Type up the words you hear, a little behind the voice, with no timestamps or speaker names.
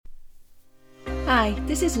Hi,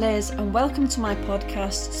 this is Liz and welcome to my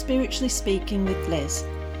podcast, Spiritually Speaking with Liz.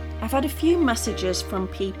 I've had a few messages from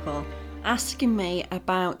people asking me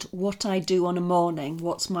about what I do on a morning,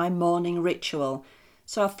 what's my morning ritual.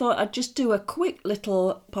 So I thought I'd just do a quick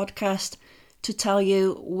little podcast to tell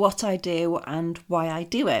you what I do and why I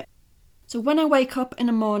do it. So when I wake up in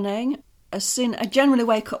the morning, I generally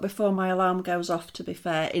wake up before my alarm goes off, to be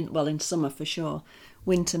fair, in summer for sure.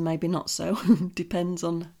 Winter maybe not so, depends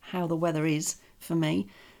on how the weather is for me.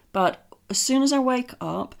 But as soon as I wake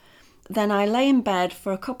up, then I lay in bed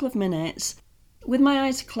for a couple of minutes with my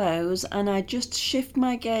eyes closed and I just shift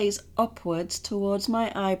my gaze upwards towards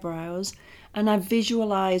my eyebrows and I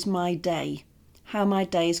visualise my day, how my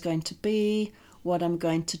day is going to be, what I'm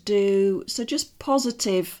going to do. So just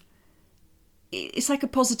positive. It's like a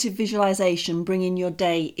positive visualisation, bringing your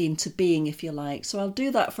day into being, if you like. So I'll do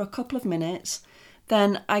that for a couple of minutes.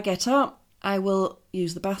 Then I get up, I will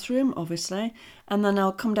use the bathroom, obviously, and then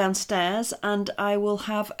I'll come downstairs and I will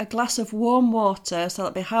have a glass of warm water, so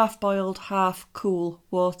that'll be half boiled, half cool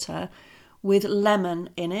water, with lemon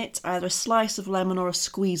in it, either a slice of lemon or a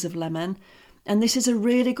squeeze of lemon. And this is a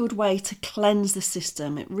really good way to cleanse the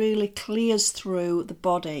system. It really clears through the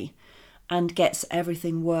body and gets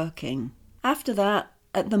everything working. After that,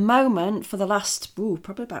 at the moment, for the last,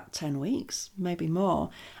 probably about 10 weeks, maybe more,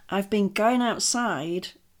 I've been going outside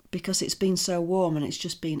because it's been so warm and it's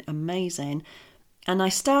just been amazing. And I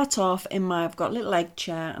start off I've got a little egg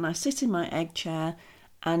chair and I sit in my egg chair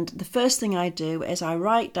and the first thing I do is I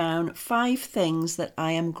write down 5 things that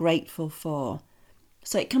I am grateful for.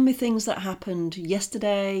 So it can be things that happened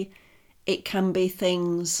yesterday, it can be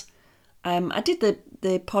things... I did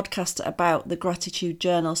the podcast about the gratitude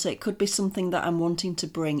journal, so it could be something that I'm wanting to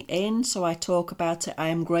bring in. So I talk about it. I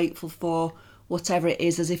am grateful for whatever it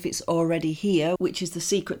is as if it's already here, which is the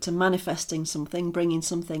secret to manifesting something, bringing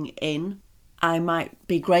something in. I might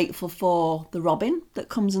be grateful for the robin that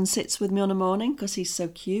comes and sits with me on a morning because he's so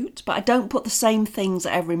cute. But I don't put the same things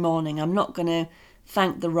every morning. I'm not going to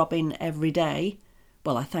thank the robin every day.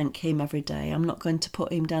 Well, I thank him every day. I'm not going to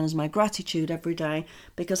put him down as my gratitude every day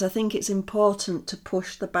because I think it's important to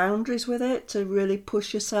push the boundaries with it, to really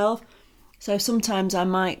push yourself. So sometimes I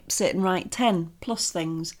might sit and write 10 plus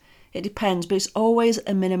things. It depends, but it's always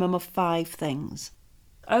a minimum of 5 things.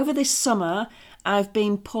 Over this summer, I've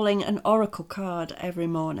been pulling an oracle card every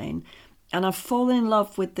morning and I've fallen in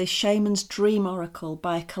love with the Shaman's Dream Oracle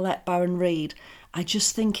by Colette Baron Reid. I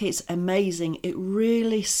just think it's amazing. It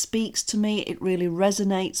really speaks to me. It really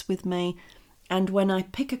resonates with me. And when I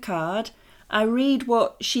pick a card, I read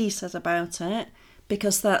what she says about it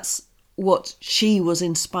because that's what she was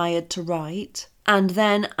inspired to write. And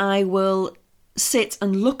then I will sit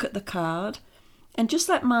and look at the card and just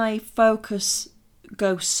let my focus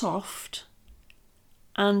go soft.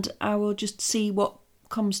 And I will just see what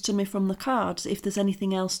comes to me from the cards. If there's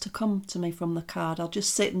anything else to come to me from the card, I'll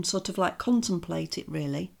just sit and sort of like contemplate it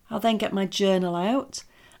really. I'll then get my journal out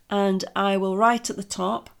and I will write at the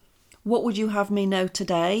top, what would you have me know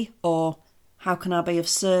today? Or how can I be of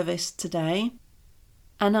service today?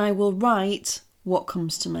 And I will write what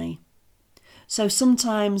comes to me. So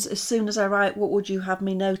sometimes as soon as I write, what would you have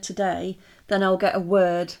me know today? Then I'll get a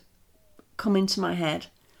word come into my head.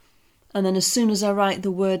 And then as soon as I write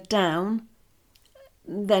the word down,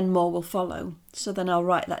 then more will follow. So then I'll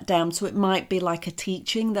write that down. So it might be like a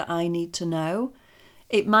teaching that I need to know.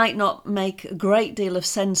 It might not make a great deal of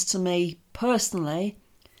sense to me personally,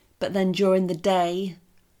 but then during the day,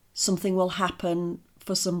 something will happen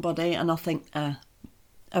for somebody and I'll think,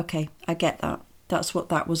 okay, I get that. That's what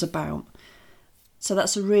that was about. So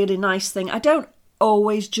that's a really nice thing. I don't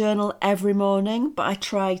always journal every morning, but I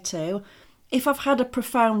try to. If I've had a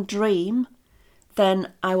profound dream,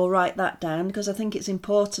 then I will write that down because I think it's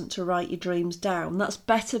important to write your dreams down. That's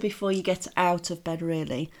better before you get out of bed,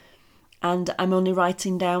 really. And I'm only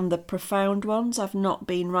writing down the profound ones. I've not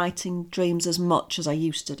been writing dreams as much as I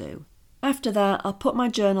used to do. After that, I'll put my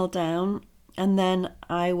journal down and then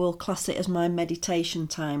I will class it as my meditation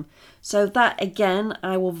time. So that, again,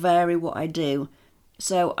 I will vary what I do.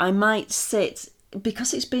 So I might sit,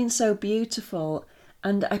 because it's been so beautiful,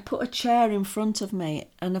 and I put a chair in front of me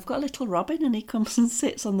and I've got a little robin and he comes and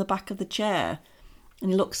sits on the back of the chair and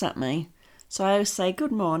he looks at me. So I always say,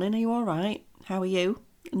 good morning, are you all right? How are you?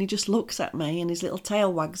 And he just looks at me and his little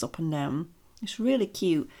tail wags up and down. It's really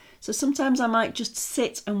cute. So sometimes I might just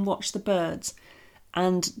sit and watch the birds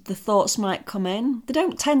and the thoughts might come in. They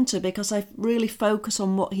don't tend to because I really focus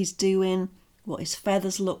on what he's doing, what his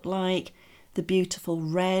feathers look like, the beautiful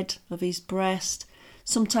red of his breast.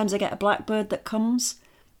 Sometimes I get a blackbird that comes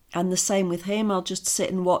and the same with him. I'll just sit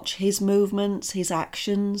and watch his movements, his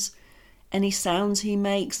actions. any sounds he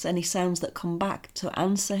makes, any sounds that come back to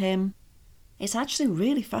answer him. It's actually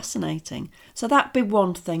really fascinating. So that'd be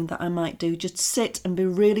one thing that I might do, just sit and be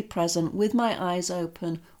really present with my eyes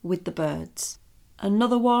open with the birds.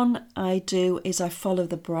 Another one I do is I follow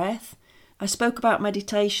the breath. I spoke about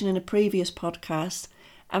meditation in a previous podcast,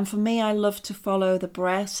 and for me I love to follow the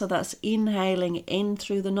breath, so that's inhaling in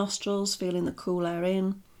through the nostrils, feeling the cool air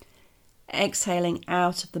in, exhaling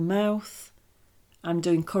out of the mouth. I'm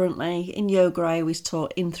doing currently, in yoga I always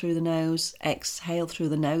taught in through the nose, exhale through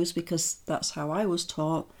the nose because that's how I was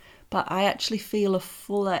taught, but I actually feel a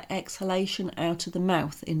fuller exhalation out of the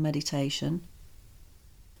mouth in meditation.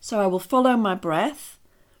 So I will follow my breath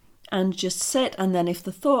and just sit, and then if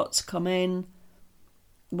the thoughts come in,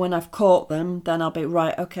 when I've caught them, then I'll be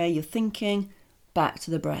right, okay, you're thinking, back to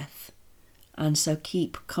the breath. And so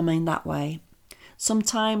keep coming that way.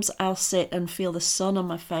 Sometimes I'll sit and feel the sun on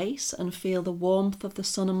my face and feel the warmth of the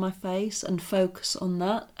sun on my face and focus on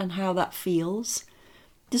that and how that feels.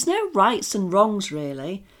 There's no rights and wrongs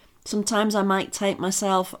really. Sometimes I might take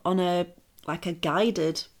myself on a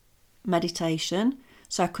guided meditation.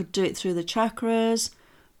 So I could do it through the chakras,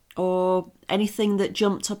 or anything that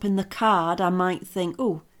jumped up in the card, I might think,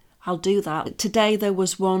 oh, I'll do that. Today there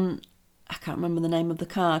was one, I can't remember the name of the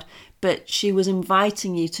card, but she was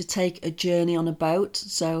inviting you to take a journey on a boat.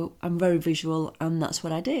 So I'm very visual, and that's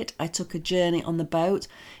what I did. I took a journey on the boat,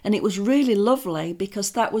 and it was really lovely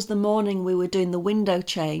because that was the morning we were doing the window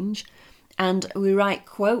change, and we write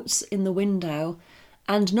quotes in the window.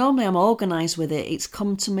 And normally I'm organised with it. It's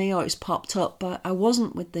come to me or it's popped up, but I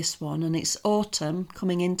wasn't with this one, and it's autumn,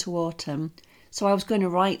 coming into autumn. So I was going to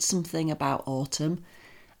write something about autumn.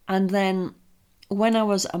 And then when I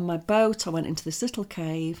was on my boat, I went into this little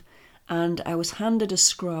cave and I was handed a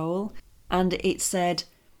scroll and it said,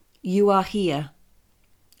 "You are here."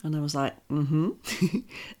 And I was like, And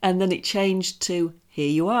then it changed to, "Here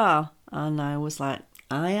you are." And I was like,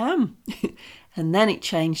 "I am." And then it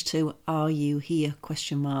changed to, "Are you here?" ?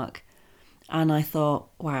 And I thought,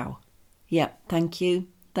 wow, thank you.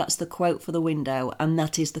 That's the quote for the window, and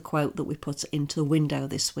that is the quote that we put into the window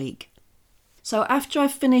this week. So after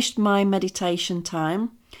I've finished my meditation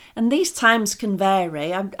time, and these times can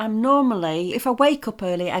vary, I'm normally, if I wake up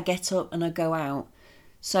early, I get up and I go out.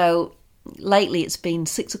 So lately it's been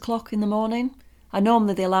 6 o'clock in the morning.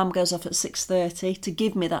 Normally the alarm goes off at 6:30 to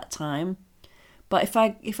give me that time. But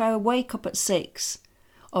if I wake up at 6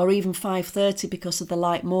 or even 5:30 because of the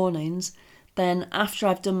light mornings, then after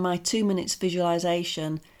I've done my 2 minutes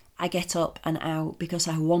visualization, I get up and out because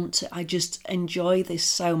I want to. I just enjoy this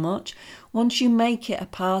so much. Once you make it a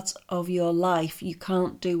part of your life, you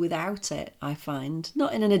can't do without it, I find.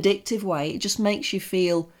 Not in an addictive way, it just makes you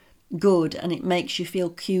feel good and it makes you feel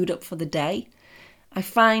queued up for the day. I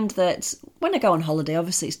find that when I go on holiday,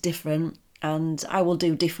 obviously it's different, and I will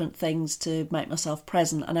do different things to make myself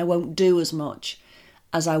present, and I won't do as much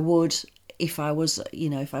as I would if I was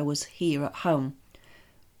here at home.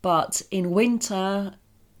 But in winter,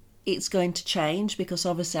 it's going to change because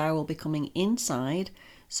obviously I will be coming inside.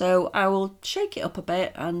 So I will shake it up a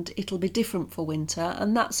bit and it'll be different for winter,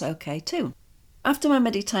 and that's okay too. After my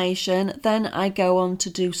meditation, then I go on to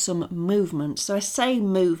do some movement. So I say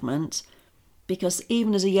movement because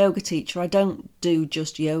even as a yoga teacher, I don't do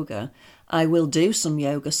just yoga. I will do some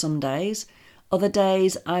yoga some days. Other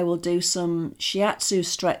days I will do some shiatsu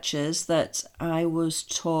stretches that I was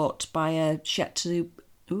taught by a shiatsu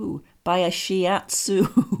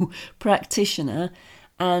practitioner.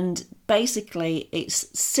 And basically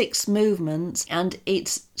it's 6 movements, and it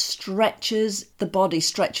stretches the body,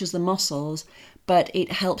 stretches the muscles, but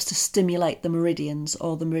it helps to stimulate the meridians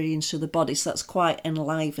through the body. So that's quite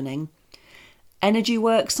enlivening. Energy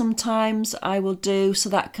work sometimes I will do, so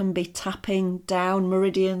that can be tapping down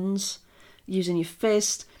meridians using your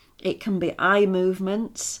fist. It can be eye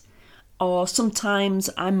movements, or sometimes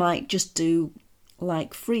I might just do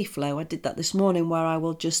like free flow. I did that this morning where I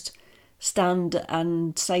will just stand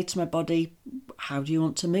and say to my body, how do you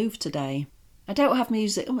want to move today? I don't have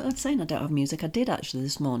music. I'm saying I don't have music. I did actually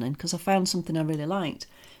this morning because I found something I really liked.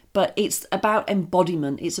 But it's about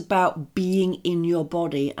embodiment. It's about being in your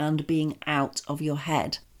body and being out of your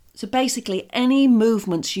head. So basically, any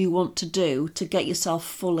movements you want to do to get yourself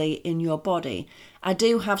fully in your body. I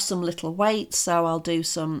do have some little weights, so I'll do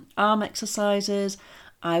some arm exercises.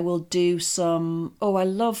 I will do some, I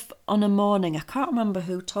love on a morning, I can't remember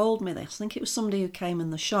who told me this. I think it was somebody who came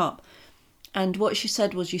in the shop. And what she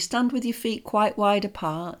said was, you stand with your feet quite wide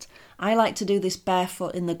apart. I like to do this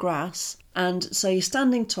barefoot in the grass. And so you're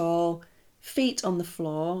standing tall, feet on the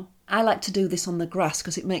floor. I like to do this on the grass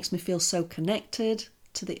because it makes me feel so connected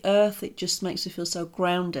to the earth. It just makes me feel so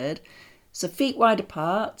grounded. So feet wide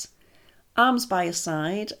apart, arms by your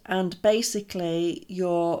side, and basically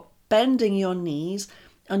you're bending your knees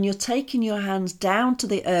and you're taking your hands down to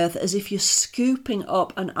the earth as if you're scooping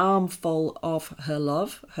up an armful of her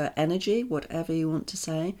love, her energy, whatever you want to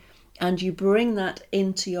say, and you bring that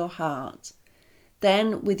into your heart.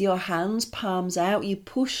 Then with your hands, palms out, you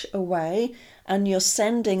push away and you're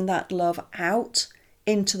sending that love out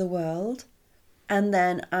into the world. And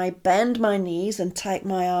then I bend my knees and take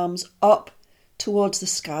my arms up towards the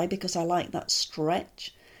sky because I like that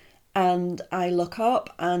stretch. And I look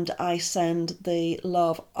up and I send the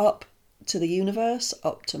love up to the universe,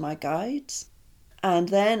 up to my guides. And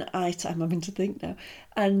then I'm having to think now.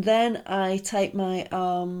 And then I take my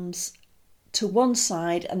arms to one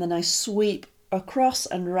side and then I sweep across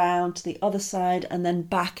and round to the other side and then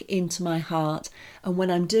back into my heart. And when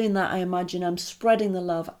I'm doing that, I imagine I'm spreading the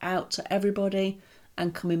love out to everybody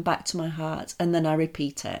and coming back to my heart. And then I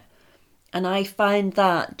repeat it. And I find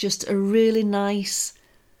that just a really nice,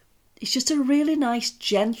 it's just a really nice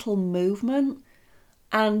gentle movement.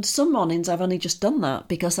 And some mornings I've only just done that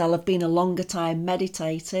because I'll have been a longer time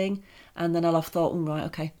meditating and then I'll have thought, right,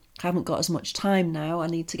 okay, I haven't got as much time now, I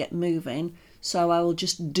need to get moving. So I will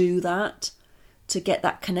just do that to get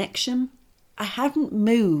that connection. I hadn't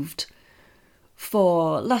moved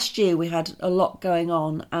for, last year we had a lot going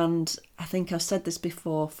on, and I think I've said this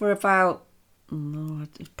before, for about,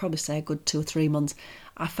 I'd probably say a good 2 or 3 months,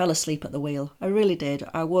 I fell asleep at the wheel. I really did.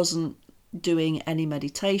 I wasn't doing any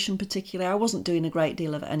meditation particularly. I wasn't doing a great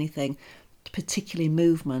deal of anything, particularly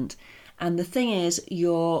movement. And the thing is,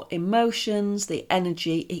 your emotions, the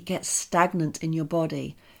energy, it gets stagnant in your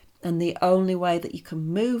body. And the only way that you can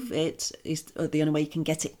move it or the only way you can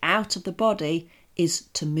get it out of the body is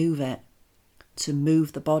to move it, to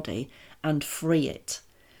move the body and free it.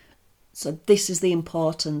 So this is the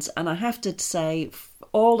importance. And I have to say,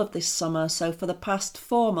 all of this summer, so for the past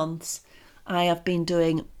 4 months, I have been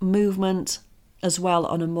doing movement as well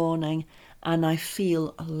on a morning, and I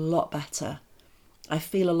feel a lot better. I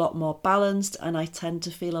feel a lot more balanced, and I tend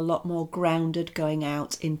to feel a lot more grounded going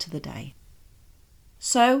out into the day.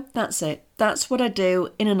 So that's it. That's what I do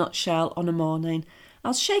in a nutshell on a morning.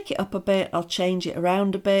 I'll shake it up a bit. I'll change it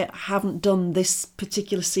around a bit. I haven't done this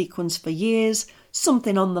particular sequence for years,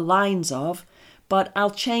 something on the lines of, but I'll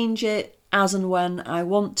change it as and when I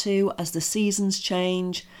want to, as the seasons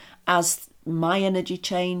change, as my energy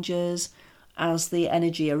changes, as the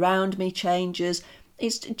energy around me changes.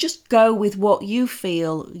 It's just go with what you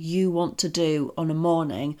feel you want to do on a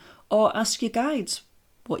morning, or ask your guides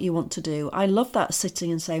what you want to do. I love that,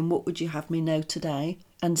 sitting and saying, what would you have me know today,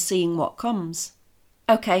 and seeing what comes.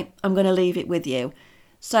 Okay, I'm going to leave it with you.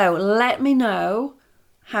 So let me know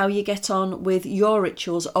how you get on with your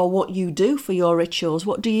rituals, or what you do for your rituals.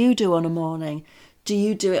 What do you do on a morning? Do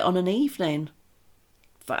you do it on an evening?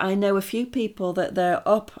 For I know a few people that they're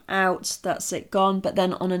up, out, that's it, gone, but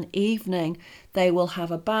then on an evening they will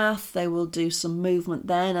have a bath, they will do some movement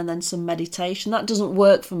then, and then some meditation. That doesn't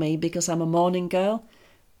work for me because I'm a morning girl,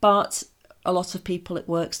 but a lot of people it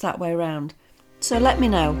works that way around. So let me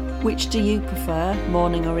know, which do you prefer,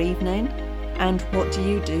 morning or evening, and what do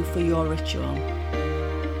you do for your ritual?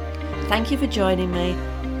 Thank you for joining me,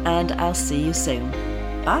 and I'll see you soon.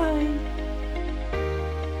 Bye.